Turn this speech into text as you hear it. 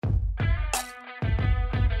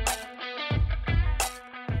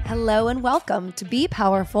Hello and welcome to Be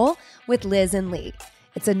Powerful with Liz and Lee.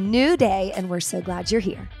 It's a new day and we're so glad you're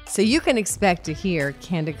here. So you can expect to hear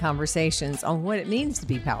candid conversations on what it means to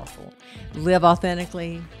be powerful. Live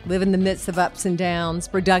authentically, live in the midst of ups and downs,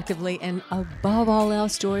 productively, and above all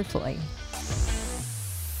else, joyfully.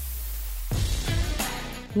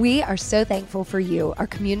 We are so thankful for you, our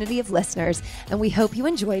community of listeners, and we hope you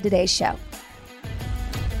enjoy today's show.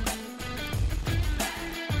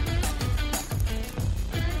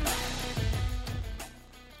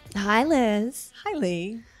 Hi, Liz. Hi,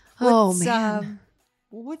 Lee. Oh, man.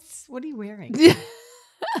 What are you wearing?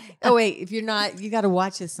 Oh, wait, if you're not, you got to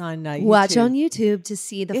watch this on YouTube. Watch on YouTube to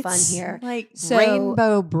see the fun It's here. like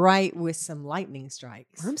rainbow bright with some lightning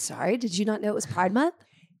strikes. I'm sorry. Did you not know it was Pride Month?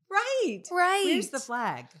 Right. Right. Where's the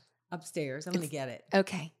flag? Upstairs. I'm going to get it.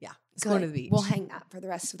 Okay. Yeah. It's Good. going to the beach. We'll hang that for the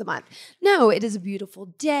rest of the month. No, it is a beautiful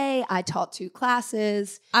day. I taught 2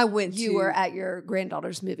 classes. You were at your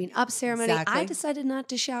granddaughter's moving up ceremony. Exactly. I decided not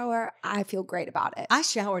to shower. I feel great about it. I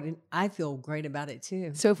showered and I feel great about it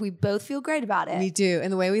too. So if we both feel great about it. We do.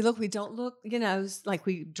 And the way we look, we don't look, like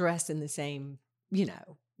we dress in the same,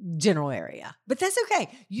 general area. But that's okay.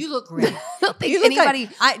 You look great. I don't think You look anybody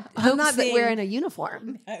good. I'm hopes not that being, we're in a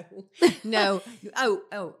uniform. No.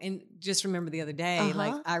 Oh, and just remember the other day,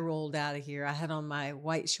 Uh-huh. I rolled out of here. I had on my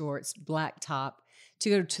white shorts, black top to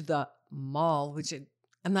go to the mall, which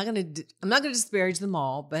I'm not going to disparage the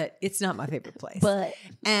mall, but it's not my favorite place. But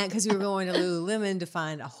And because we were going to Lululemon to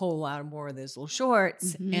find a whole lot more of those little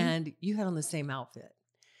shorts, Mhm. and you had on the same outfit.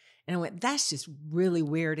 And I went, that's just really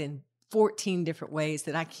weird in 14 different ways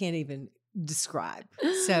that I can't even describe.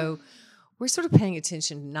 So we're sort of paying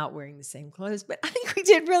attention to not wearing the same clothes, but I think we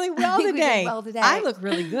did really well think we did today. well today. I look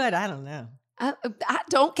really good. I don't know. I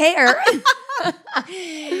don't care.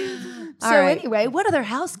 So All right. anyway, what other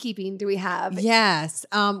housekeeping do we have? Yes.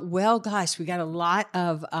 Well, gosh, we got a lot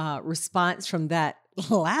of response from that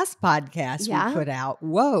last podcast Yeah. we put out.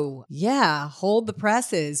 Whoa. Yeah. Hold the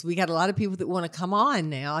presses. We got a lot of people that want to come on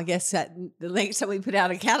now. I guess that the next time we put out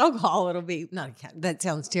a cattle call, it'll be not a cat. That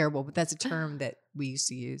sounds terrible, but that's a term that we used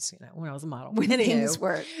to use, when I was a model. When Anywho. things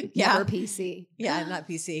were Yeah. never PC. Yeah, not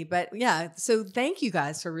PC, but yeah. So thank you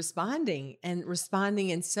guys for responding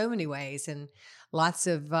in so many ways, and lots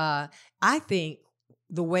of. I think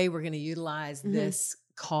the way we're going to utilize Mhm. this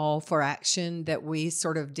call for action that we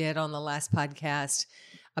sort of did on the last podcast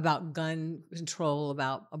about gun control,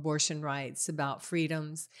 about abortion rights, about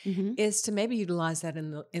freedoms, Mhm. is to maybe utilize that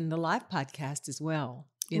in the live podcast as well.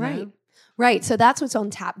 You Right. know? Right. So that's what's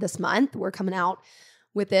on tap this month. We're coming out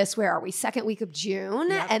with this. Where are we? Second week of June.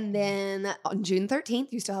 Yep. And then on June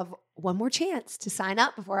 13th, you still have one more chance to sign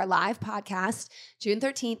up before our live podcast. June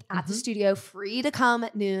 13th at the Mhm. studio, free to come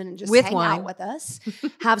at noon and just With hang wine. out with us,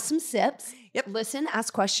 have some sips, Yep. listen,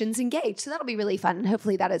 ask questions, engage. So that'll be really fun. And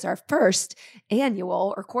hopefully that is our first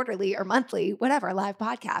annual or quarterly or monthly, whatever, live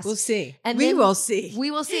podcast. We'll see. And We then will see. We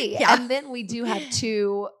will see. Yeah. And then we do have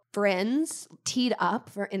 2 friends teed up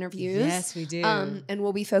for interviews. Yes, we do. And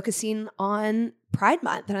we'll be focusing on Pride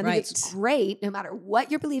Month. And I think it's Right. great, no matter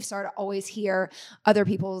what your beliefs are, to always hear other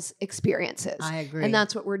people's experiences. I agree. And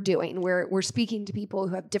that's what we're doing. We're speaking to people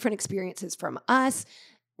who have different experiences from us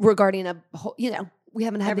regarding a whole, we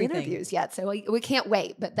haven't had Everything. the interviews yet. So we can't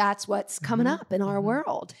wait. But that's what's coming Mhm. up in our Mhm.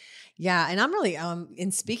 world. Yeah, and I'm really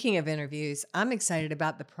in speaking of interviews, I'm excited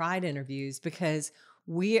about the Pride interviews because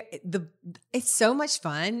it's so much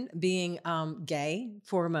fun being gay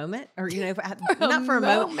for a moment, or not for a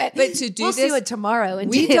moment, but to do we'll this. see it tomorrow. And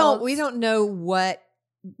we don't know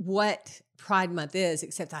what Pride Month is,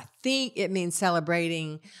 except I think it means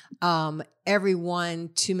celebrating everyone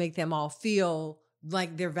to make them all feel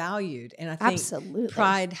like they're valued. And I think Absolutely.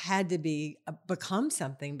 Pride had to become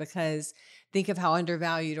something, because think of how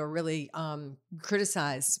undervalued or really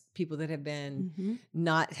criticized people that have been Mhm.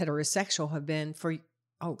 not heterosexual have been for,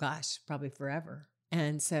 probably forever.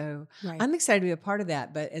 And so Right. I'm excited to be a part of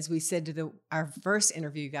that. But as we said to our first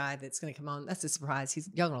interview guy that's going to come on, that's a surprise.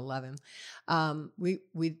 Y'all going to love him.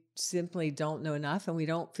 We simply don't know enough, and we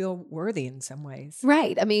don't feel worthy in some ways.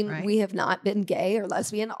 Right. I mean, Right. we have not been gay or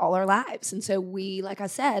lesbian all our lives. And so we, like I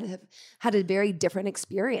said, have had a very different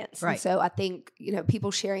experience. Right. And so I think,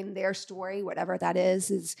 people sharing their story, whatever that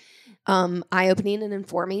is eye-opening and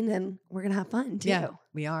informing, and we're going to have fun too. Yeah,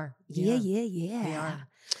 we are. Yeah. We are.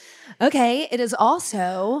 Okay. It is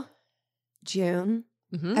also June.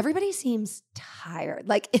 Mhm. Everybody seems tired,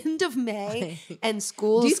 like end of May and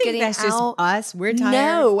school's Do you think getting that's out. just us? We're tired.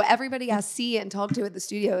 No, everybody I see and talk to at the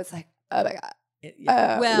studio, it's like, oh my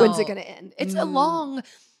God. When's it going to end? It's a long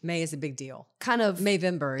May is a big deal. kind of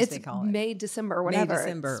Mayvember, as it's they call it. May, December, whatever.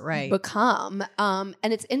 December, it's right. become. And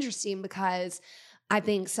it's interesting because I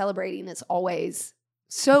think celebrating is always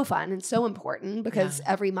so fun and so important because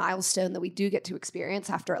every milestone that we do get to experience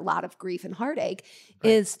after a lot of grief and heartache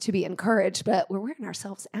is to be encouraged, but we're wearing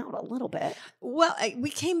ourselves out a little bit. Well, we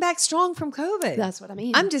came back strong from COVID. That's what I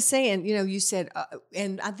mean. I'm just saying, you said,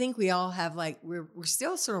 and I think we all have we're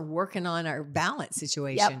still sort of working on our balance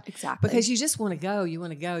situation. Yep, exactly. Because you just want to go, you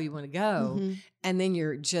want to go, you want to go. And then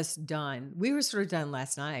you're just done. We were sort of done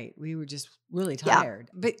last night. We were just really tired.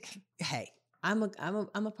 But hey, I'm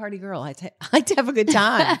a party girl. I like to have a good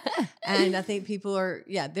time. And I think people are,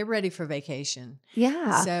 they're ready for vacation.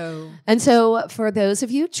 Yeah. So for those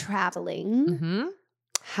of you traveling,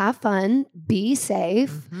 have fun, be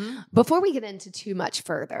safe. Before we get into too much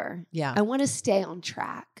further, I want to stay on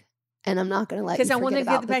track. And I'm not going to let you forget about because I want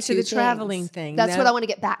to get back to the traveling thing. That's what I want to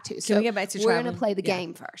get back to. So can we get back to we're going to play the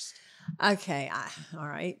game first. Okay. All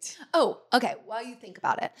right. Oh, okay. While you think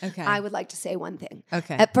about it, okay. I would like to say one thing.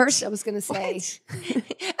 Okay. At first, I was going to say,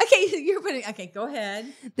 okay, go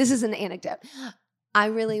ahead. This is an anecdote. I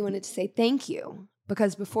really wanted to say thank you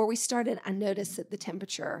because before we started, I noticed that the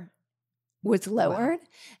temperature was lowered. Wow.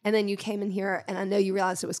 And then you came in here and I know you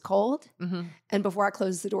realized it was cold. And before I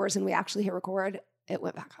closed the doors and we actually hit record, it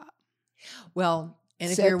went back up. Well,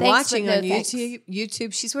 and if you're watching on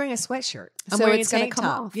YouTube, she's wearing a sweatshirt. I'm wearing a tank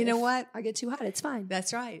top. You know what? I get too hot. It's fine.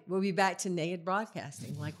 That's right. We'll be back to naked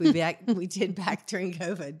broadcasting like we did back during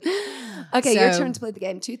COVID. Okay, your turn to play the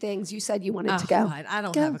game. 2 things. You said you wanted to go. God, I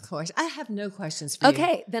don't have a question. I have no questions for you.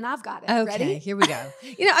 Okay, then I've got it. Okay, ready? Here we go.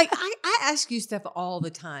 I ask you stuff all the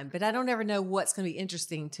time, but I don't ever know what's going to be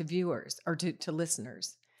interesting to viewers or to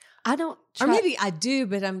listeners. I don't. Or maybe I do,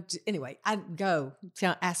 but anyway, I go.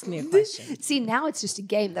 Ask me a question. See, now it's just a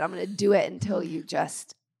game that I'm going to do it until you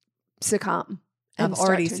just succumb. I've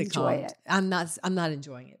already succumbed. I'm not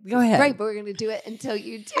enjoying it. Go ahead. Right, but we're going to do it until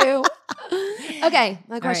you do. Okay,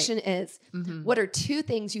 my question is, what are 2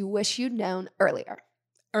 things you wish you'd known earlier?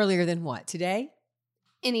 Earlier than what? Today?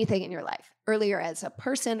 Anything in your life. Earlier as a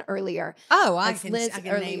person, earlier as Liz, I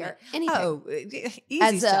can earlier. name it. Anything. Oh, easy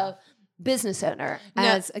as stuff. A business owner,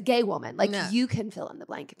 as a gay woman. You can fill in the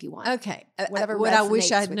blank if you want. Okay. Whatever what I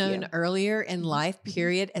wish I'd known you. Earlier in life,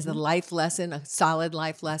 period, as a life lesson, a solid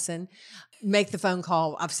life lesson, make the phone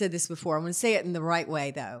call. I've said this before. I'm going to say it in the right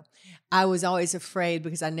way, though. I was always afraid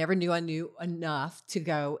because I never knew I knew enough to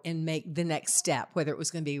go and make the next step, whether it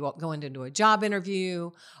was going to be going into a job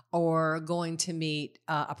interview or going to meet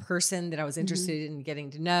a person that I was interested in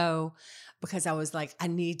getting to know. Because I was like, I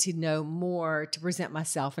need to know more to present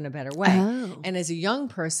myself in a better way. Oh. And as a young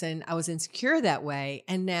person, I was insecure that way.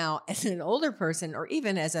 And now as an older person, or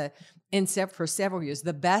even for several years,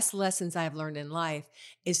 the best lessons I have learned in life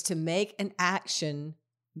is to make an action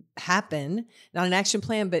happen, not an action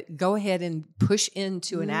plan, but go ahead and push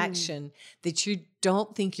into an action that you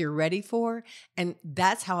don't think you're ready for. And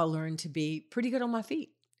that's how I learned to be pretty good on my feet.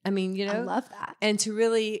 I mean, I love that. And to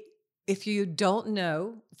really, if you don't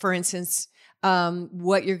know, for instance,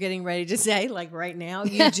 what you're getting ready to say, like right now,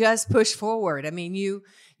 you just push forward. I mean, you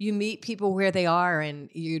meet people where they are, and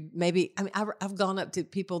I've gone up to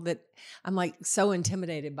people that I'm like so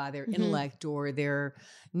intimidated by their intellect or their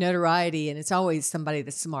notoriety, and it's always somebody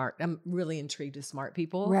that's smart. I'm really intrigued with smart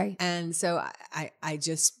people, right? And so I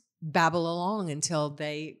just babble along until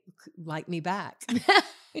they like me back.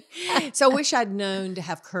 So I wish I'd known to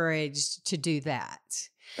have courage to do that.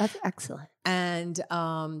 That's excellent. And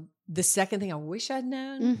the second thing I wish I'd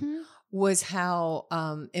known was how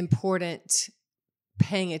important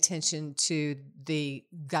paying attention to the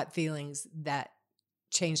gut feelings that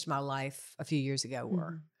changed my life a few years ago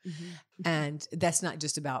were. And that's not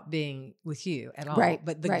just about being with you at all,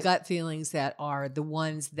 but the gut feelings that are the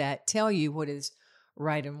ones that tell you what is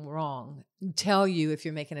right and wrong, tell you if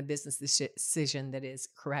you're making a business decision that is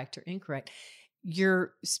correct or incorrect.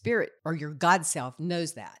 Your spirit or your God self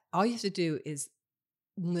knows that. All you have to do is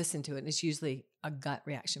listen to it. And it's usually a gut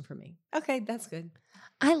reaction for me. Okay, that's good.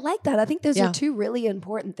 I like that. I think those are 2 really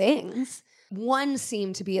important things. One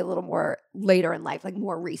seemed to be a little more later in life, like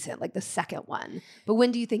more recent, like the second one. But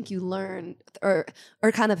when do you think you learned or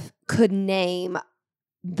kind of could name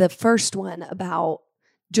the first one about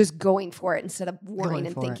just going for it instead of worrying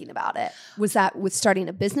and thinking about it? Was that with starting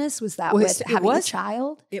a business? Was that with having a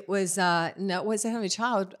child? It was, no, it wasn't having a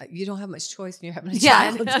child. You don't have much choice when you're having a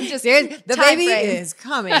child. The baby is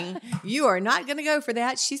coming. You are not going to go for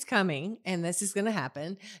that. She's coming and this is going to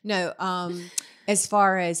happen. No, as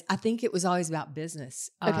far as, I think it was always about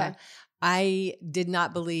business. Okay. I did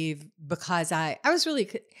not believe because I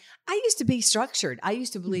used to be structured. I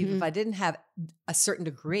used to believe if I didn't have a certain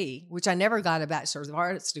degree, which I never got a bachelor's of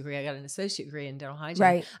arts degree, I got an associate degree in dental hygiene.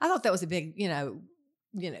 Right. I thought that was a big,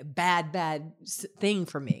 bad thing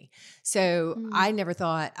for me. So I never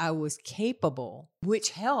thought I was capable, which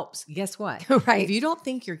helps. Guess what? Right. If you don't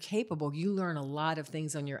think you're capable, you learn a lot of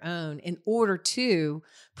things on your own in order to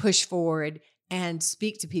push forward and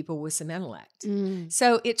speak to people with some intellect.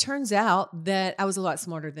 So it turns out that I was a lot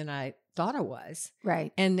smarter than I thought I was.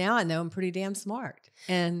 Right. And now I know I'm pretty damn smart.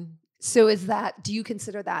 And so do you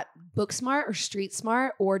consider that book smart or street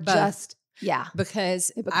smart or both. Just... Yeah.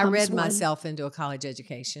 Because I read myself into a college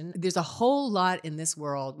education. There's a whole lot in this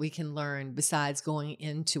world we can learn besides going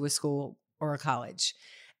into a school or a college.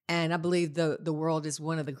 And I believe the world is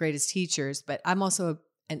one of the greatest teachers, but I'm also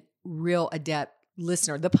a real adept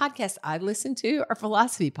listener. The podcasts I listen to are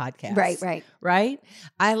philosophy podcasts. Right.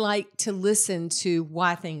 I like to listen to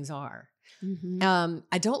why things are.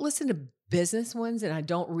 I don't listen to business ones and I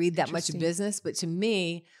don't read that much business, but to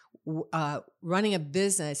me, running a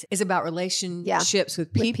business is about relationships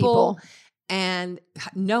with people and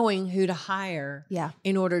knowing who to hire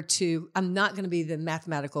in order to, I'm not going to be the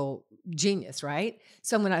mathematical genius, right?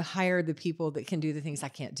 So I'm going to hire the people that can do the things I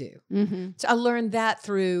can't do. So I learned that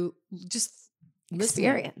through just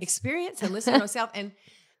experience and listening to myself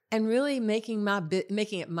and really making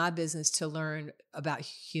it my business to learn about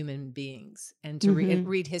human beings and to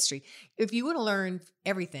read history. If you want to learn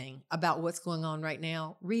everything about what's going on right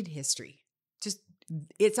now, read history. Just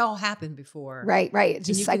it's all happened before. Right. It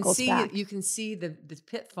just cycles back. You can see the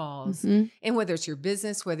pitfalls, and whether it's your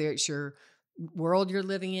business, whether it's your world you're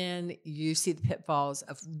living in, you see the pitfalls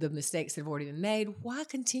of the mistakes that have already been made. Why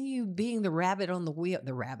continue being the rabbit on the wheel?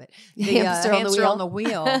 The hamster on the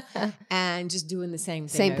wheel, and just doing the same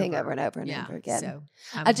thing over and over and over again. So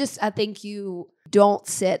I think you don't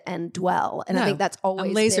sit and dwell, and I think that's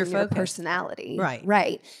always laser been your focused personality,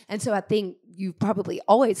 right? And so I think you probably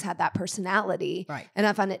always had that personality, right? And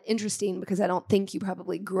I find it interesting because I don't think you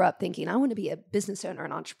probably grew up thinking I want to be a business owner,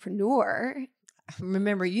 an entrepreneur.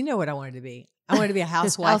 Remember, you know what I wanted to be. I wanted to be a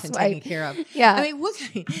housewife and taken care of. Yeah. I mean,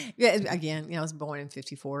 again, I was born in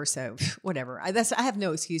 1954, so whatever. I have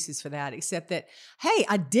no excuses for that, except that, hey,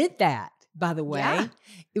 I did that, by the way. Yeah.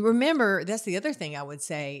 Remember, that's the other thing I would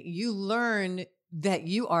say. You learn that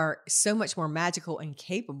you are so much more magical and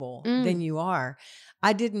capable than you are.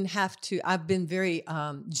 I didn't have to, I've been very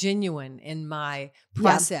genuine in my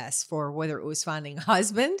process for whether it was finding a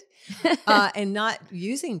husband and not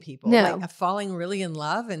using people, like falling really in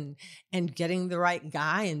love and getting the right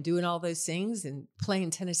guy and doing all those things and playing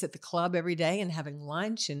tennis at the club every day and having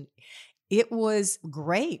lunch. And it was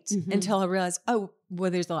great until I realized,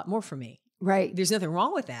 there's a lot more for me. Right. There's nothing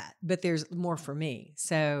wrong with that, but there's more for me.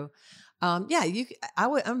 So I'm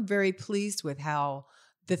very pleased with how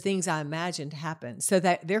the things I imagined happened. So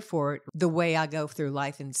that therefore the way I go through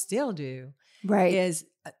life and still do is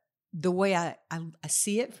the way I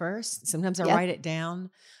see it first. Sometimes I write it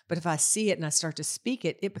down, but if I see it and I start to speak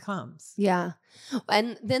it, it becomes. Yeah.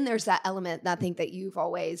 And then there's that element that I think that you've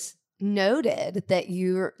always noted that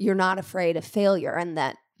you're not afraid of failure, and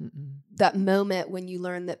that that moment when you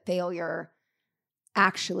learn that failure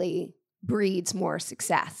actually breeds more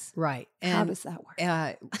success. Right. And how does that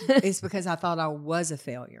work? It's because I thought I was a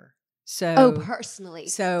failure. So personally,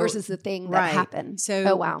 versus the thing that happened.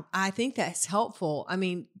 So wow. I think that's helpful. I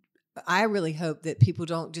mean, I really hope that people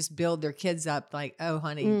don't just build their kids up like, oh,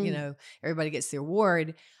 honey, everybody gets the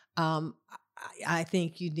award. I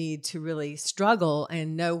think you need to really struggle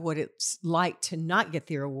and know what it's like to not get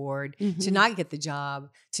the award, to not get the job,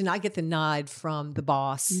 to not get the nod from the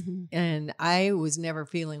boss. And I was never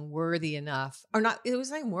feeling worthy enough, or not. It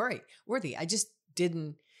was not worthy. I just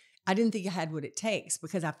didn't think I had what it takes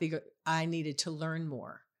because I figured I needed to learn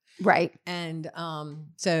more. Right. And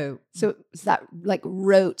so is that like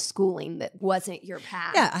rote schooling that wasn't your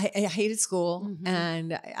path? Yeah, I hated school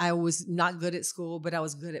and I was not good at school, but I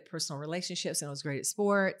was good at personal relationships and I was great at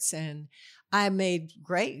sports and I made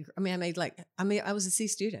great. I was a C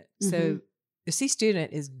student. So the C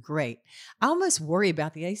student is great. I almost worry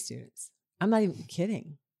about the A students. I'm not even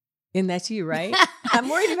kidding. And that's you, right? I'm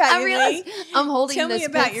worried about you. I'm holding Tell this me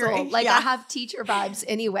about pencil. I have teacher vibes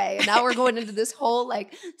anyway. And now we're going into this whole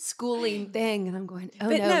schooling thing. And I'm going,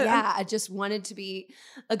 I just wanted to be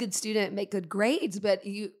a good student, make good grades. But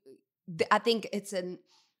I think it's an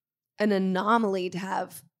anomaly to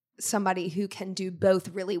have somebody who can do both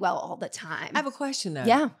really well all the time. I have a question though.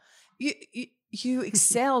 Yeah. You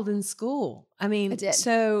excelled in school. I mean, I did.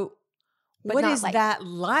 So but what is that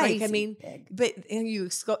like? I mean, big. But you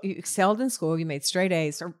excelled in school. You made straight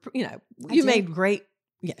A's, or you made great.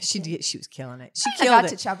 Yeah, she did. She was killing it. She killed it. I got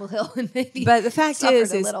to Chapel Hill, and maybe. But the fact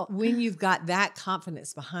is when you've got that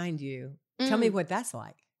confidence behind you, tell me what that's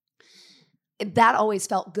like. that always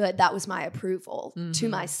felt good. That was my approval to Mm-hmm.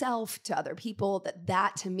 myself, to other people,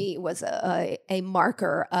 that to me was a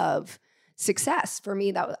marker of success for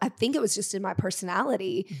me. I think it was just in my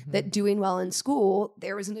personality Mm-hmm. that doing well in school,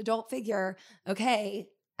 there was an adult figure. Okay,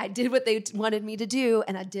 I did what they wanted me to do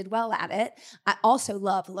and I did well at it. I also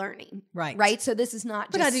love learning. Right. Right. So this is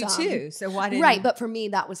not just But I do too. So why didn't right. But for me,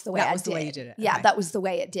 that was the way that I was did. the way you did it? Yeah, Okay. that was the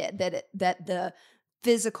way it did. That the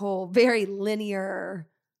physical, very linear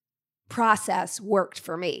process worked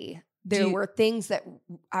for me. There were things that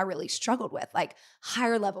I really struggled with, like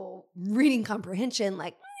higher level reading comprehension.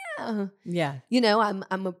 Like, Yeah. you know,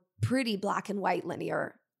 I'm a pretty black and white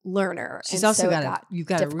linear learner. She's and also so you've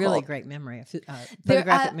got difficult. a really great memory,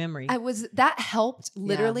 photographic memory. That helped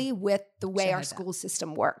literally with the way our school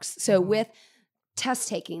system works. So with test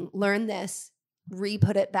taking, learn this,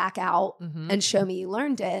 re-put it back out and show me you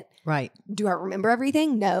learned it. Right. Do I remember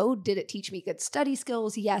everything? No. Did it teach me good study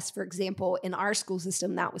skills? Yes. For example, in our school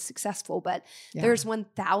system, that was successful, but there's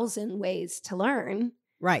 1,000 ways to learn.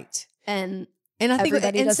 Right. And I think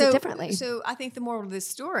everybody does it differently. So I think the moral of this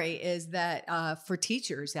story is that for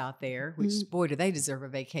teachers out there, which boy, do they deserve a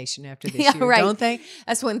vacation after this year, right. don't they?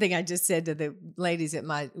 That's one thing I just said to the ladies at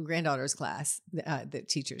my granddaughter's class, the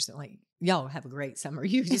teachers, like, y'all have a great summer.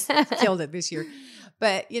 You just killed it this year.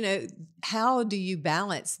 But, you know, how do you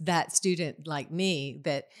balance that student like me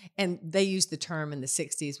and they used the term in the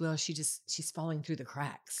 60s, well, she's falling through the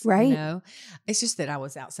cracks. Right. You know, it's just that I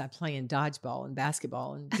was outside playing dodgeball and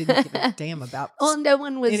basketball and didn't give a damn about. Well, no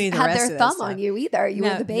one had their thumb on you either. You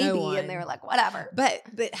were the baby and they were like, whatever.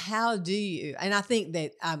 But how do you, and I think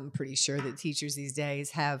that I'm pretty sure that teachers these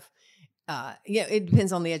days have, it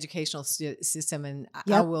depends on the educational system. And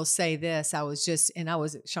I will say this, I was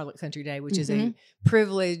at Charlotte Country Day, which is a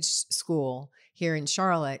privileged school here in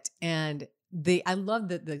Charlotte. And I love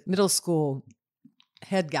that the middle school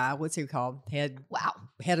head guy, what's he called? Head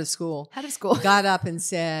of school. Head of school. Got up and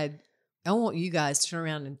said, I want you guys to turn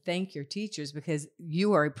around and thank your teachers because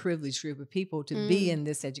you are a privileged group of people to be in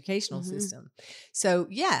this educational system. So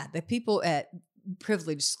the people at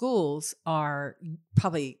privileged schools are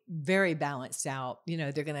probably very balanced out. You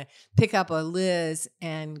know, they're going to pick up a Liz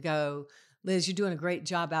and go, Liz, you're doing a great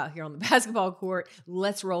job out here on the basketball court.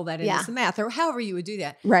 Let's roll that into some math, or however you would do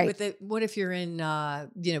that. Right. But what if you're in,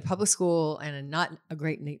 public school and not a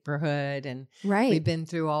great neighborhood, and we've been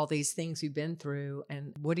through all these things we've been through,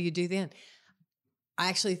 and what do you do then? I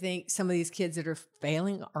actually think some of these kids that are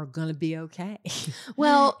failing are going to be okay.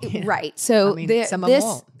 Well, right. So some of them this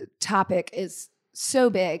won't. topic is so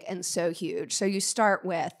big and so huge. So you start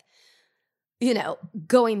with,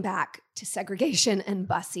 going back to segregation and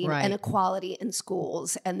busing and equality in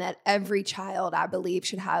schools, and that every child, I believe,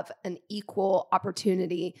 should have an equal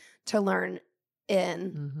opportunity to learn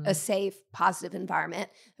in a safe, positive environment.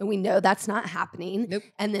 And we know that's not happening. Nope.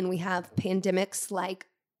 And then we have pandemics like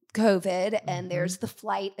COVID, and there's the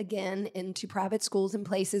flight again into private schools and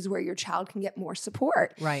places where your child can get more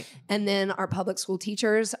support. Right. And then our public school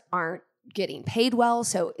teachers aren't getting paid well.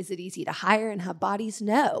 So is it easy to hire and have bodies?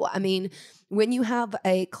 No. I mean, when you have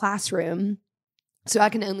a classroom, so I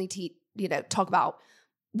can only talk about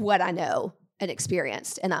what I know and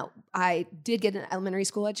experienced. And I did get an elementary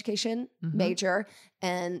school education major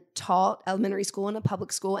and taught elementary school in a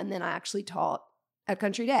public school. And then I actually taught at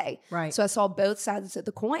Country Day. Right. So I saw both sides of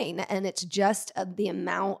the coin, and it's just the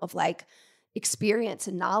amount of experience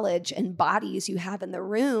and knowledge and bodies you have in the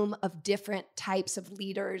room of different types of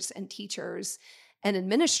leaders and teachers and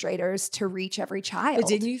administrators to reach every child. But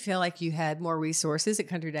didn't you feel like you had more resources at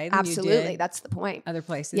Country Day than Absolutely. you did That's the point. other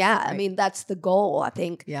places? Yeah. Right. I mean, that's the goal, I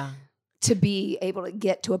think. Yeah. To be able to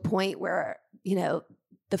get to a point where,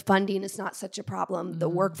 the funding is not such a problem. The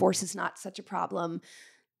workforce is not such a problem.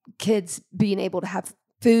 Kids being able to have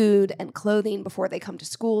food and clothing before they come to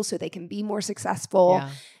school so they can be more successful. Yeah.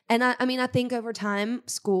 And I think over time,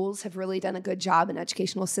 schools have really done a good job in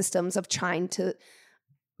educational systems of trying to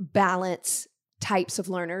balance types of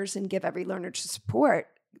learners and give every learner support.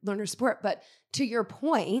 But to your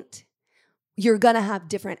point, you're going to have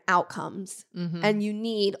different outcomes, and you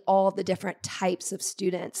need all the different types of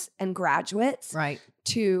students and graduates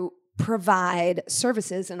to provide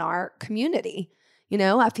services in our community.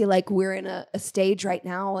 I feel like we're in a stage right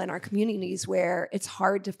now in our communities where it's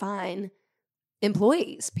hard to find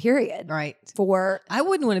employees, period. Right. I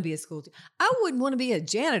wouldn't want to be a school teacher. I wouldn't want to be a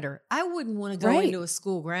janitor. I wouldn't want to go into a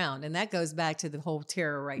school ground. And that goes back to the whole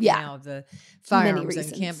terror now of the firearms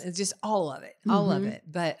and camp. It's just all of it.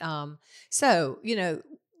 But so,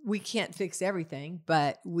 we can't fix everything,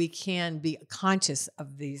 but we can be conscious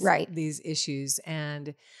of these issues.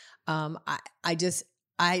 And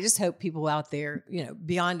I just hope people out there,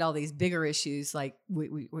 beyond all these bigger issues like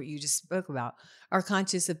what you just spoke about, are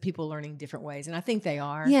conscious of people learning different ways, and I think they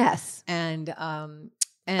are. Yes, and I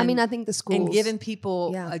mean, I think the schools and giving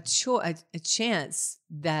people a chance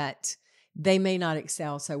that they may not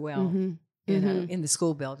excel so well, in the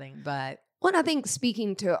school building, but. Well, I think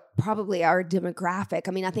speaking to probably our demographic,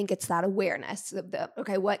 I mean, I think it's that awareness of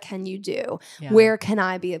okay, what can you do? Yeah. Where can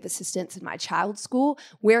I be of assistance in my child's school?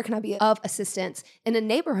 Where can I be of assistance in a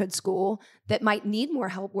neighborhood school that might need more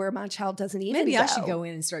help where my child doesn't even Maybe go? I should go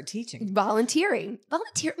in and start teaching. Maybe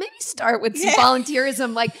start with some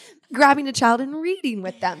volunteerism, like grabbing a child and reading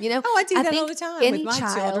with them, Oh, I do that all the time with my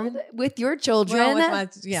children. With your children. Well,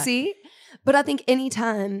 See? But I think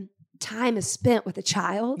anytime time is spent with a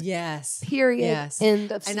child. Yes. Period. Yes.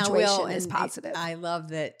 End of situation is positive. I love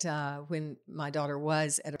that when my daughter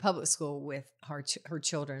was at a public school with her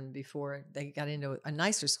children before they got into a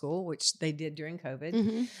nicer school, which they did during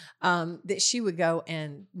COVID, that she would go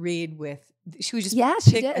and read with. She would just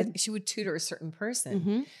she would tutor a certain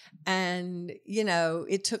person, and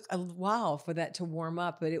it took a while for that to warm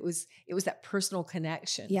up, but it was that personal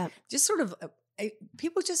connection. Yeah, just sort of.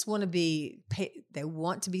 People just want to they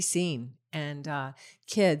want to be seen, and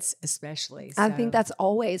kids especially. So. I think that's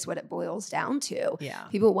always what it boils down to. Yeah.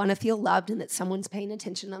 People want to feel loved and that someone's paying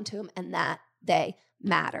attention to them and that they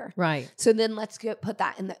matter. Right. So then let's put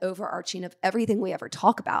that in the overarching of everything we ever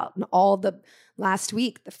talk about and all the last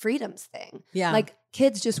week, the freedoms thing. Yeah. Like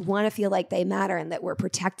kids just want to feel like they matter and that we're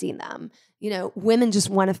protecting them. Women just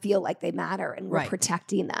want to feel like they matter and we're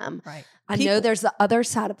protecting them. Right. I know there's the other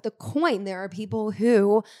side of the coin. There are people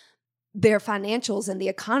who their financials and the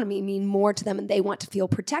economy mean more to them and they want to feel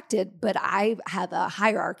protected. But I have a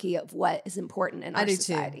hierarchy of what is important in our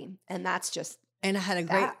society. Too. And that's just And I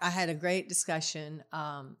had a great discussion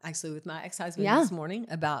actually with my ex-husband this morning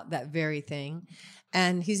about that very thing.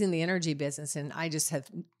 And he's in the energy business, and I just have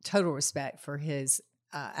total respect for his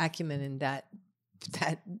acumen in that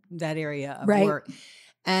area of work.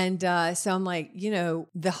 And so I'm like,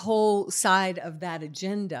 the whole side of that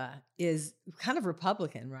agenda is kind of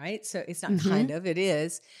Republican, right? So it's not kind of, it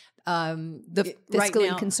is. The fiscally right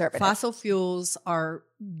now, conservative. Fossil fuels are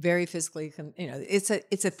very fiscally,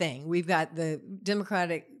 it's a thing. We've got the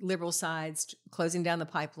Democratic liberal sides closing down the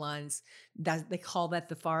pipelines. They call that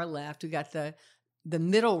the far left. We got the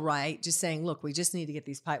middle right just saying, look, we just need to get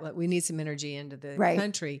these pipelines. We need some energy into the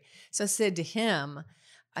country. So I said to him,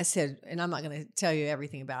 and I'm not going to tell you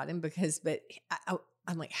everything about him but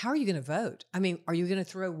I'm like, how are you going to vote? I mean, are you going to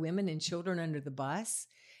throw women and children under the bus?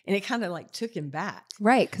 And it kind of like took him back.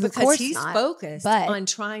 Right. Because he's focused on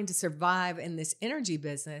trying to survive in this energy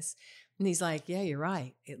business. And he's like, yeah, you're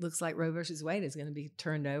right. It looks like Roe versus Wade is going to be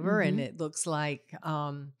turned over. And it looks like,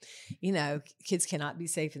 kids cannot be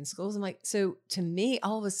safe in schools. I'm like, so to me,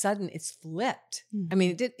 all of a sudden it's flipped. I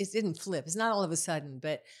mean, it didn't flip. It's not all of a sudden,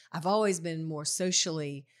 but I've always been more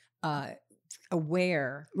socially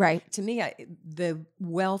aware. Right. To me, the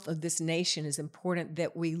wealth of this nation is important,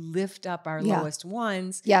 that we lift up our lowest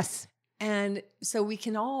ones. Yes. And so we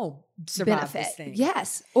can all survive this thing.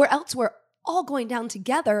 Yes. Or else we're all going down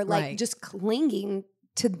together, like just clinging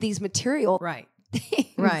to these material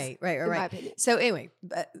things. Right. So anyway,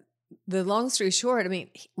 the long story short, I mean,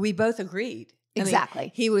 we both agreed. Exactly. I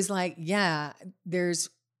mean, he was like, yeah, there's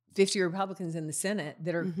 50 Republicans in the Senate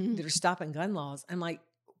that are stopping gun laws. I'm like,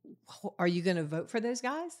 are you going to vote for those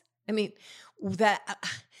guys? I mean,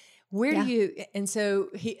 where do you, and so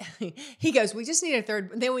he goes, we just need a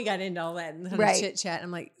third. Then we got into all that and kind of chit chat.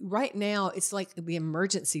 I'm like, right now it's like the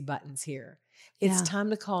emergency buttons here. It's time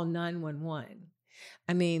to call 911.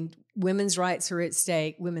 I mean, women's rights are at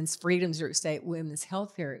stake. Women's freedoms are at stake. Women's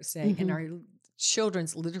health care are at stake. And our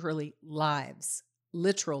children's literal lives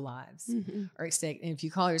are at stake. And if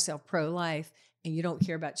you call yourself pro-life and you don't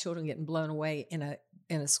care about children getting blown away in a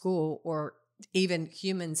school, or even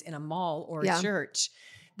humans in a mall or a church,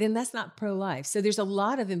 then that's not pro-life. So there's a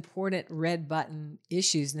lot of important red button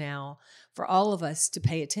issues now for all of us to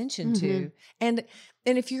pay attention to. And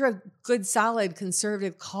if you're a good, solid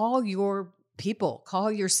conservative, call your people,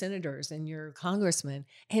 call your senators and your congressmen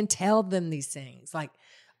and tell them these things,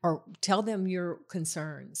 or tell them your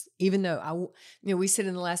concerns. Even though we said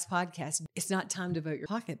in the last podcast, it's not time to vote your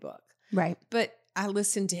pocketbook. Right. But I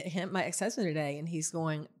listened to him, my ex-husband today, and he's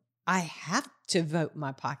going, I have to vote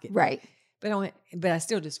my pocketbook. Right. But I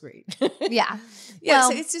still disagreed. Yeah.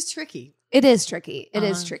 Well, so it's just tricky. It is tricky. It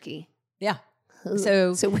is tricky. Yeah.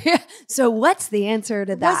 So what's the answer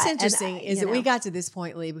to that? What's interesting is that we got to this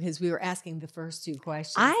point, Lee, because we were asking the first two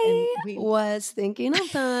questions. I was thinking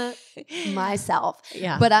of that myself.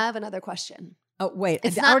 Yeah. But I have another question. Oh, wait.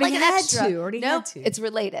 It's I not already like an had extra. to. Already Nope, had to. it's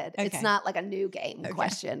related. Okay. It's not like a new game Okay.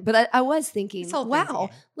 question. But I was thinking, This whole thing's a wow,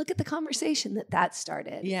 game. look at the conversation that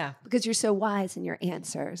started. Yeah. Because you're so wise in your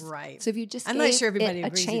answers. Right. So if you just I'm gave not sure everybody it a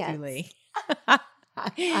agrees chance. with you,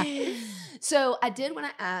 Lee. So I did want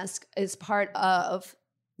to ask, as part of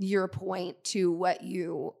your point to what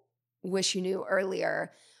you wish you knew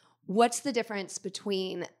earlier, what's the difference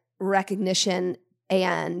between recognition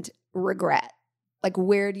and regret? Like,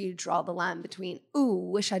 where do you draw the line between,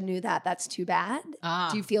 ooh, wish I knew that, that's too bad?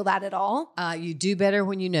 Do you feel that at all? You do better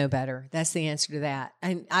when you know better. That's the answer to that.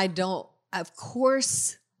 And I don't, of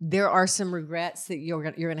course, there are some regrets that you're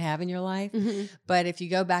going to have in your life. Mm-hmm. But if you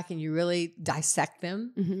go back and you really dissect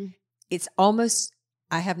them, Mm-hmm. it's almost,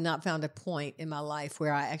 I have not found a point in my life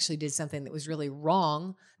where I actually did something that was really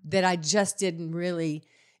wrong that I just didn't really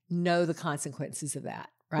know the consequences of that.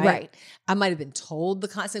 Right. I might have been told the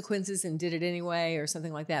consequences and did it anyway or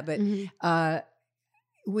something like that. But Mm-hmm.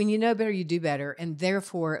 When you know better, you do better. And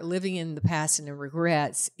therefore, living in the past and the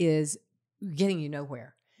regrets is getting you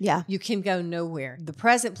nowhere. Yeah. You can go nowhere. The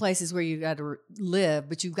present place is where you got to live,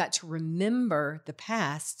 but you've got to remember the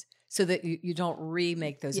past so that you don't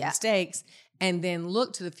remake those mistakes, and then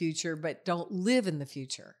look to the future, but don't live in the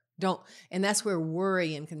future. And that's where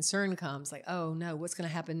worry and concern comes. Like, oh no, what's going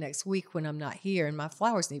to happen next week when I'm not here and my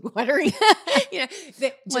flowers need watering?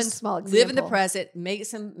 One small example. Live in the present, make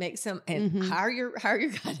some, and hire your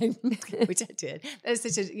guy, which I did. That is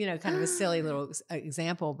such a kind of a silly little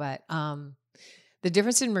example, but the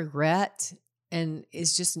difference in regret and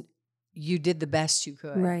is just you did the best you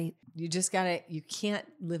could. Right. You just you can't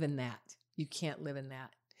live in that. You can't live in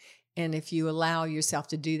that. And if you allow yourself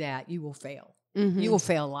to do that, you will fail. Mm-hmm. You will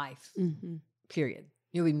fail life, period.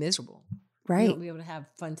 You'll be miserable. You won't be able to have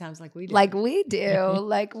fun times like we do. Like we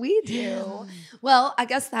do. Well, I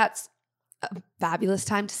guess that's a fabulous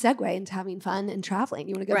time to segue into having fun and traveling.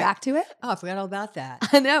 You want to go back to it? Oh, I forgot all about that.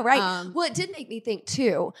 I know, right? Well, it did make me think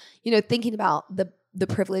too, thinking about the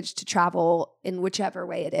privilege to travel in whichever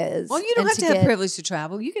way it is. Well, you don't have to have privilege to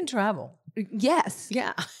travel. You can travel. Yes.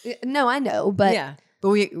 Yeah. No, I know, but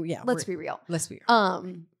let's be real. Let's be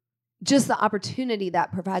real. Just the opportunity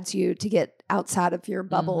that provides you to get outside of your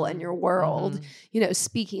bubble and your world,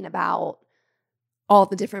 speaking about all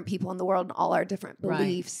the different people in the world and all our different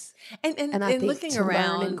beliefs. Right. And I think looking to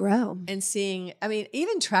around learn and grow. And seeing,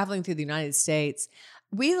 even traveling through the United States,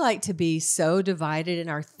 we like to be so divided in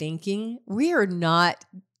our thinking. We are not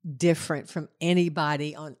different from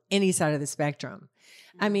anybody on any side of the spectrum.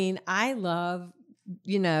 I love,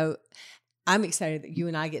 I'm excited that you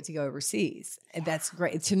and I get to go overseas. And that's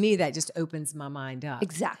great. To me, that just opens my mind up.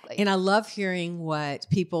 Exactly. And I love hearing what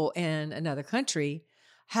people in another country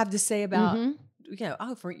have to say about,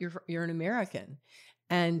 you're an American.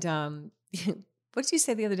 And what did you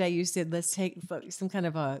say the other day? You said, let's take some kind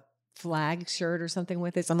of a flag shirt or something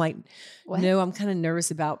with us. I'm like, no, I'm kind of nervous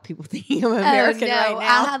about people thinking I'm American right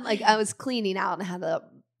now. I was cleaning out and I had a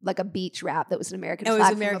beach wrap that was an American flag. It was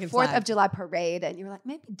American from a 4th flag. of July parade. And you were like,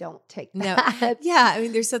 maybe don't take No. that. Yeah.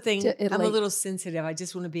 There's something, I'm a little sensitive. I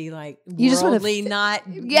just want to be like worldly, not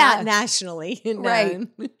nationally. Right.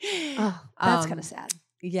 Oh, that's kind of sad.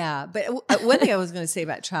 Yeah. But one thing I was going to say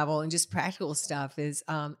about travel and just practical stuff is,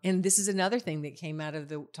 and this is another thing that came out of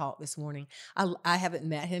the talk this morning. I haven't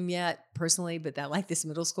met him yet personally, but I like this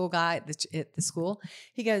middle school guy at the school.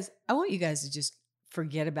 He goes, I want you guys to just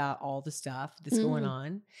forget about all the stuff that's going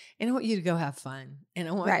on. And I want you to go have fun. And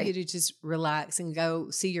I want you to just relax and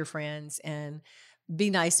go see your friends and be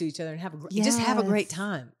nice to each other and just have a great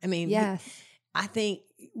time. I think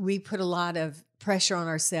we put a lot of pressure on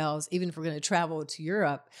ourselves, even if we're going to travel to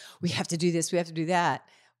Europe. We have to do this, we have to do that.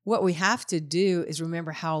 What we have to do is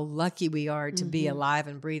remember how lucky we are to be alive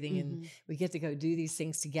and breathing, and we get to go do these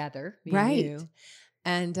things together, me and you.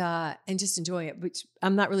 And just enjoying it, which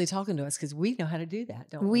I'm not really talking to us because we know how to do that,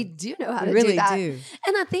 don't we? We do know how to really do that. do.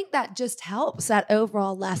 And I think that just helps that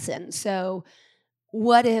overall lesson. So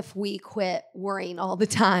what if we quit worrying all the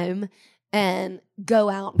time and go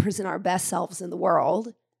out and present our best selves in the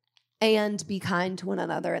world and be kind to one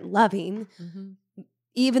another and loving,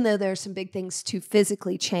 even though there's some big things to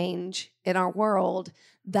physically change in our world,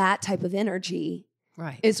 that type of energy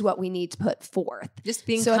is what we need to put forth. Just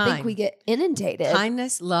being kind. kind. I think we get inundated.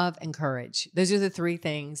 Kindness, love, and courage. Those are the 3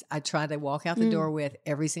 things I try to walk out the door with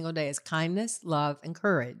every single day is kindness, love, and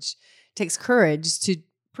courage. It takes courage to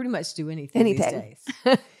pretty much do anything. These days.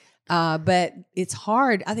 But it's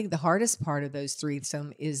hard. I think the hardest part of those 3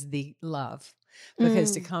 is the love.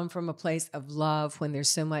 Because to come from a place of love when there's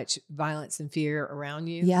so much violence and fear around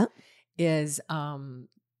you is,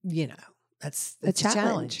 that's a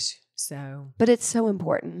challenge. So, but it's so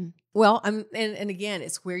important. well, and again,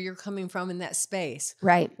 it's where you're coming from in that space.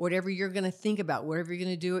 Right. Whatever you're going to think about, whatever you're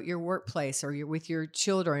going to do at your workplace or you're with your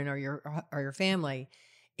children or your family,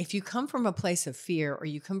 if you come from a place of fear or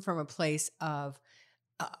you come from a place of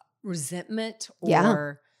resentment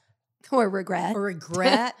or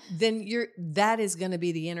regret, then that is going to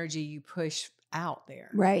be the energy you push out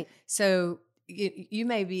there. Right. So you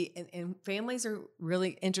may be, and families are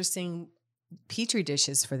really interesting petri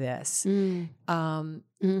dishes for this. You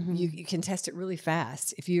can test it really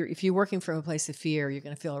fast. If you're working from a place of fear, you're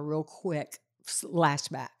going to feel a real quick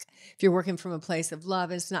lashback. If you're working from a place of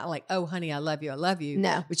love, it's not like, oh, honey, I love you.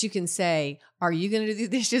 No. But you can say, are you going to do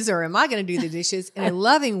the dishes or am I going to do the dishes in a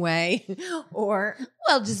loving way? Or,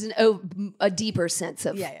 well, just a deeper sense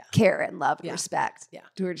of care and love and respect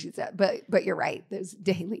towards you. But you're right. Those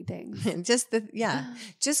daily things.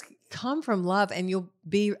 Just come from love and you'll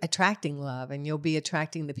be attracting love and you'll be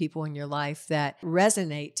attracting the people in your life that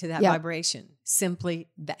resonate to that vibration. Simply,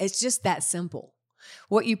 it's just that simple.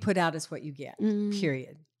 What you put out is what you get,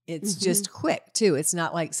 period. It's just quick too. It's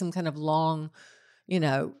not like some kind of long,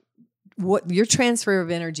 what your transfer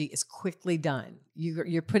of energy is quickly done.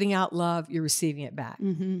 You're putting out love, you're receiving it back.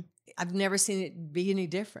 I've never seen it be any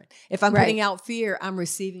different. If I'm putting out fear, I'm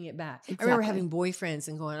receiving it back. Exactly. I remember having boyfriends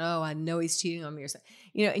and going, oh, I know he's cheating on me or something,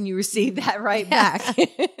 and you receive that right back.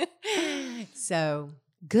 So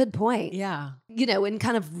good point. Yeah. And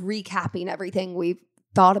kind of recapping everything we've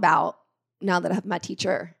thought about now that I have my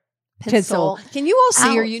teacher pencil. Can you all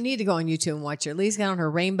see her? You need to go on YouTube and watch her. Lee's got on her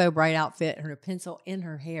rainbow bright outfit and her pencil in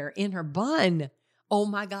her hair, in her bun. Oh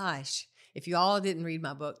my gosh. If you all didn't read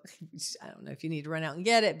my book, I don't know if you need to run out and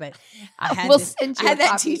get it, but I had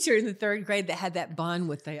that teacher in the 3rd grade that had that bun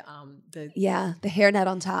with the hairnet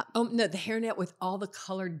on top. Oh no, the hairnet with all the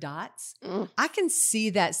colored dots. I can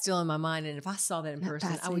see that still in my mind, and if I saw that in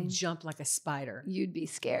person, I would jump like a spider. You'd be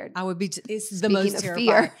scared. I would be. It's the most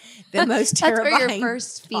terrifying. The most terrifying. That's where your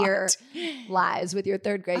first fear lies, with your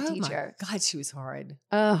 3rd grade teacher. My God, she was horrid.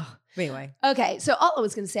 Oh. Anyway. Okay. So all I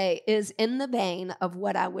was going to say is, in the vein of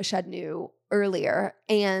what I wish I'd knew earlier,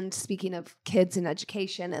 and speaking of kids and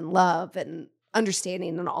education and love and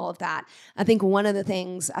understanding and all of that, I think one of the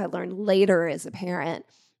things I learned later as a parent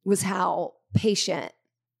was how patient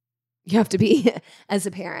you have to be as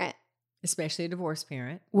a parent. Especially a divorced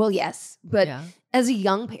parent. Well, yes. But as a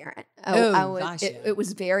young parent, it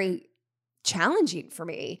was very challenging for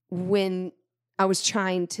me when I was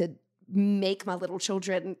trying to make my little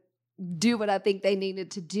children do what I think they needed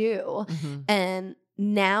to do. And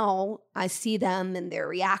now I see them and their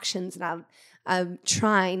reactions, and I'm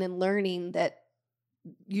trying and learning that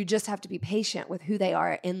you just have to be patient with who they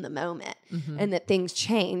are in the moment, and that things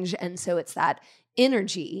change. And so it's that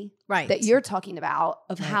energy that you're talking about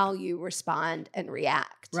of how you respond and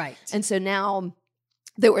react. Right. And so now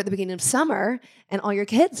that we're at the beginning of summer and all your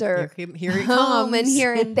kids are here it home comes. and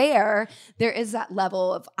here and there is that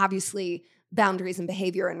level of obviously boundaries and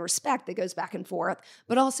behavior and respect that goes back and forth,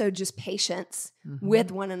 but also just patience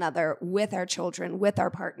with one another, with our children, with our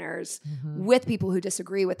partners, with people who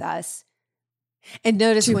disagree with us. And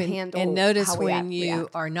notice when you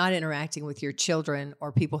are not interacting with your children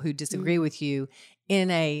or people who disagree with you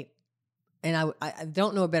in and I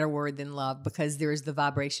don't know a better word than love, because there is the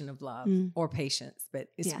vibration of love or patience, but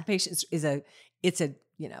patience is a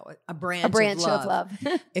branch of love.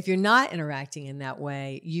 If you're not interacting in that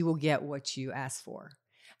way, you will get what you ask for.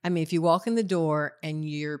 I mean, if you walk in the door and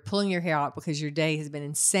you're pulling your hair out because your day has been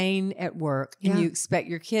insane at work and you expect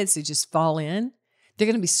your kids to just fall in, they're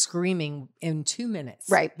going to be screaming in 2 minutes.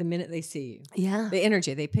 Right. The minute they see you. Yeah. The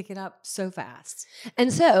energy, they pick it up so fast.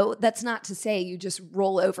 And so that's not to say you just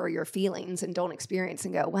roll over your feelings and don't experience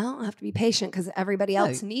and go, well, I have to be patient because everybody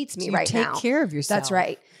else needs me right now. Take care of yourself. That's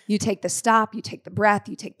right. You take the stop, you take the breath,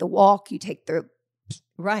 you take the walk, you take the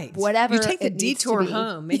whatever. You take the detour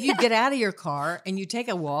home. Maybe you get out of your car and you take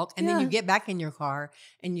a walk, and then you get back in your car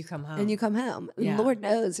and you come home. Yeah. Lord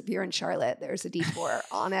knows if you're in Charlotte, there's a detour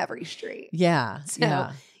on every street. Yeah.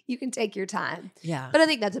 So you can take your time. Yeah. But I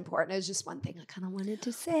think that's important. It was just one thing I kind of wanted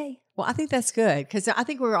to say. Well, I think that's good, because I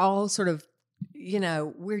think we're all sort of,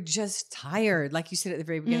 we're just tired. Like you said at the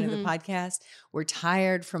very beginning of the podcast, we're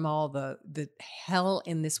tired from all the hell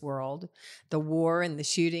in this world, the war and the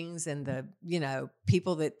shootings and the,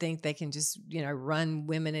 people that think they can just, run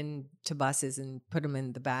women into buses and put them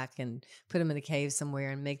in the back and put them in a cave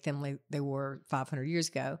somewhere and make them like they were 500 years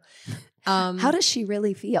ago. How does she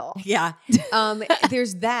really feel? Yeah.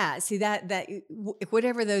 There's that. See that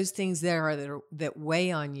whatever those things there are that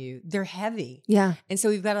weigh on you, they're heavy. Yeah. And so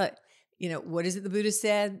we've got to, what is it the Buddha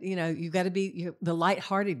said? You've got to be the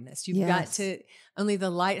lightheartedness. You've got to, only the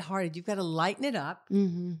lighthearted, you've got to lighten it up.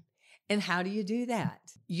 Mm-hmm. And how do you do that?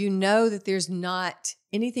 You know that there's not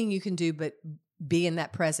anything you can do but be in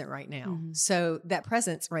that present right now. Mm-hmm. So that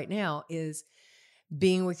presence right now is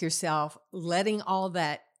being with yourself, letting all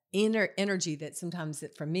that inner energy that sometimes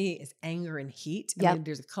for me is anger and heat. I mean,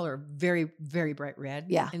 there's a color very, very bright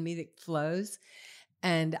red in me that flows.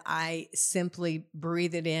 And I simply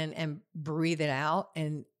breathe it in and breathe it out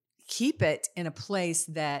and keep it in a place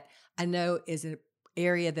that I know is an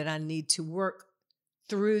area that I need to work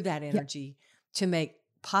through that energy to make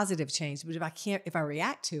positive change. But if I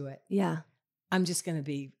react to it, I'm just going to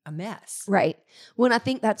be a mess. Right. Well, I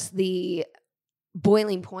think that's the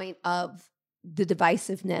boiling point of the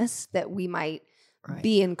divisiveness that we might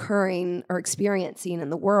be incurring or experiencing in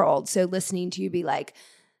the world. So listening to you be like,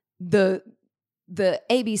 the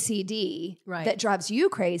ABCD that drives you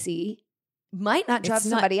crazy might not drive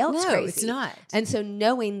somebody else crazy. No, it's not. And so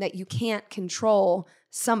knowing that you can't control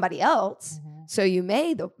somebody else, so you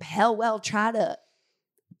may try to,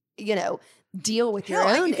 deal with your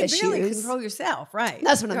own issues. You can barely control yourself, right?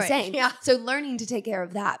 That's what I'm saying. Yeah. So learning to take care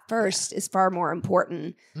of that first is far more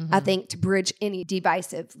important, I think, to bridge any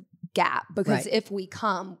divisive gap. Because if we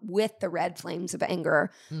come with the red flames of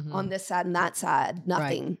anger on this side and that side,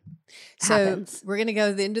 nothing happens. So we're going to go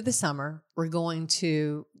to the end of the summer. We're going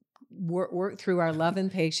to work through our love and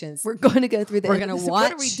patience. We're going to go through this. We're going to watch.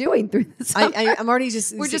 What are we doing through this? I'm already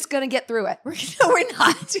just. We're just going to get through it. No, we're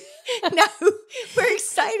not. No, we're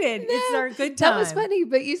excited. It's our good time. That was funny,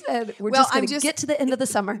 but you said we're just going to get to the end of the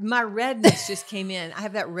summer. My redness just came in. I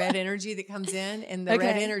have that red energy that comes in, and the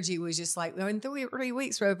red energy was just like, in 3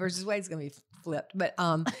 weeks, Roe versus Wade's going to be flipped. But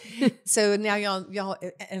so now y'all,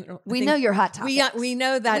 we know your hot topics. We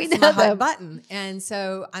know that's my hot button, and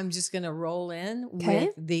so I'm just going to roll in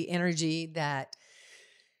with the energy that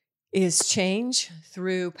is change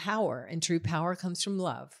through power, and true power comes from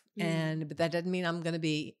love. But that doesn't mean I'm going to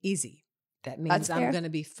be easy. That means I'm going to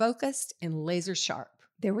be focused and laser sharp.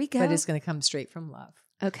 There we go. But it's going to come straight from love.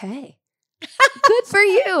 Okay. Good for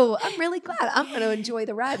you. I'm really glad. I'm going to enjoy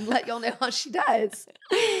the ride and let y'all know how she does.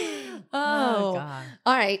 Oh God.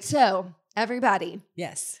 All right. So everybody.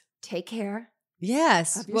 Yes. Take care.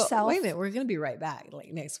 Yes. Of yourself. Well, wait a minute. We're going to be right back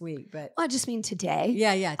next week. But I just mean today.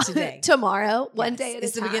 Yeah, today. Tomorrow. One day at a time.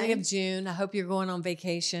 It's the beginning of June. I hope you're going on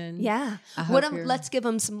vacation. Yeah. Let's give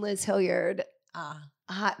them some Liz Hilliard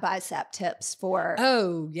hot bicep tips for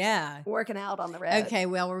working out on the road. Okay.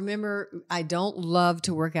 Well, remember, I don't love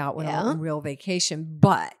to work out when I'm on real vacation,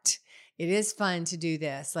 but it is fun to do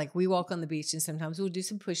this. Like we walk on the beach and sometimes we'll do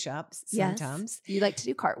some push-ups. Sometimes. You like to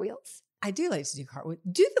do cartwheels? I do like to do cartwheels.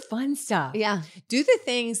 Do the fun stuff. Yeah. Do the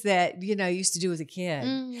things that, you used to do as a kid.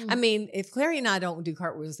 I mean, if Clary and I don't do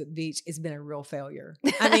cartwheels at the beach, it's been a real failure.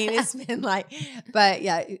 I mean, it's been like, but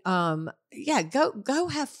go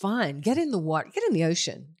have fun. Get in the water. Get in the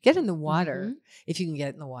ocean. Get in the water if you can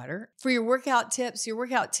get in the water. For your workout tips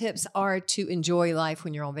are to enjoy life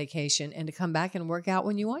when you're on vacation and to come back and work out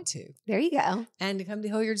when you want to. There you go. And to come to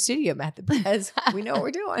Hilliard Studio Method because we know what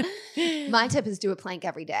we're doing. My tip is do a plank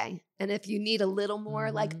every day. And if you need a little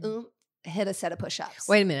more hit a set of push-ups.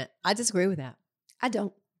 Wait a minute. I disagree with that. I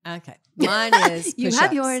don't. Okay. Mine is you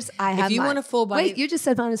have yours. I have If you mine. want a full body. Wait, you just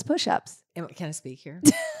said mine is push-ups. Can I speak here?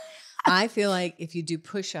 I feel like if you do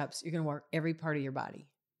push-ups, you're going to work every part of your body.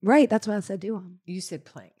 Right. That's what I said do them. You said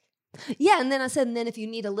plank. Yeah. And then I said, if you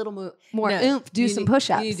need a little more oomph, do some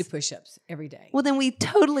push-ups. You need to push-ups every day. Well, then we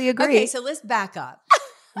totally agree. Okay. So let's back up.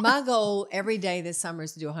 My goal every day this summer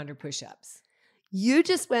is to do 100 push-ups. You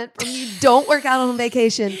just went from you don't work out on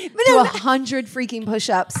vacation to 100 freaking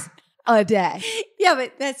push-ups a day. Yeah,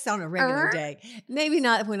 but that's on a regular day. Maybe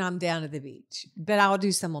not when I'm down at the beach, but I'll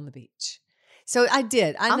do some on the beach. So I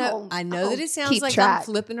did. I know that it sounds like I'm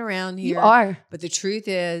flipping around here. You are. But the truth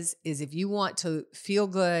is if you want to feel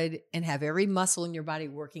good and have every muscle in your body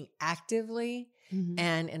working actively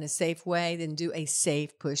and in a safe way, then do a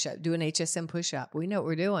safe push-up. Do an HSM push-up. We know what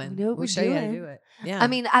we're doing. We'll show you how to do it. Yeah. I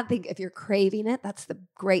mean, I think if you're craving it, that's the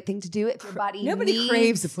great thing to do. If your body Nobody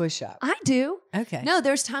craves a push-up. I do. Okay. No,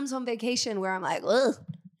 there's times on vacation where I'm like, ugh,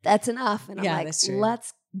 that's enough. And I'm like,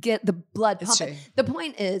 let's get the blood pumping. The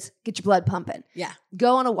point is get your blood pumping. Yeah.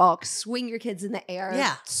 Go on a walk, swing your kids in the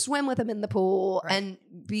air, swim with them in the pool, Right. and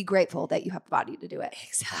be grateful that you have the body to do it.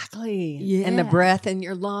 Exactly. Yeah. And the breath in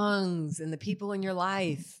your lungs and the people in your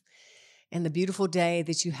life. and the beautiful day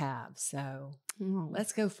that you have. So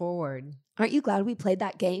let's go forward. Aren't you glad we played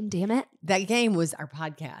that game? Damn it. That game was our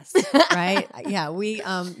podcast, right? Yeah. We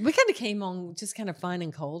kind of came on just kind of fun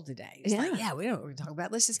and cold today. It's like, we don't know what we're talking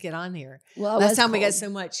about. Let's just get on here. Well, last time we got so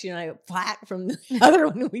much, flack from the other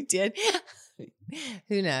one we did.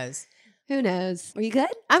 Who knows? Who knows? Are you good?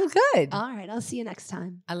 I'm good. All right. I'll see you next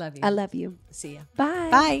time. I love you. I love you. See ya. Bye.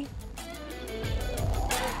 Bye.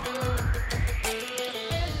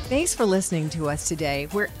 Thanks for listening to us today,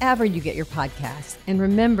 wherever you get your podcasts. And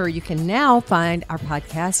remember, you can now find our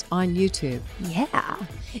podcast on YouTube. Yeah.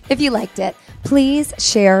 If you liked it, please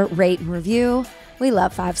share, rate, and review. We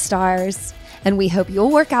love 5 stars. And we hope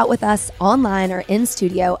you'll work out with us online or in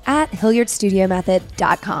studio at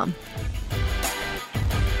HilliardStudioMethod.com.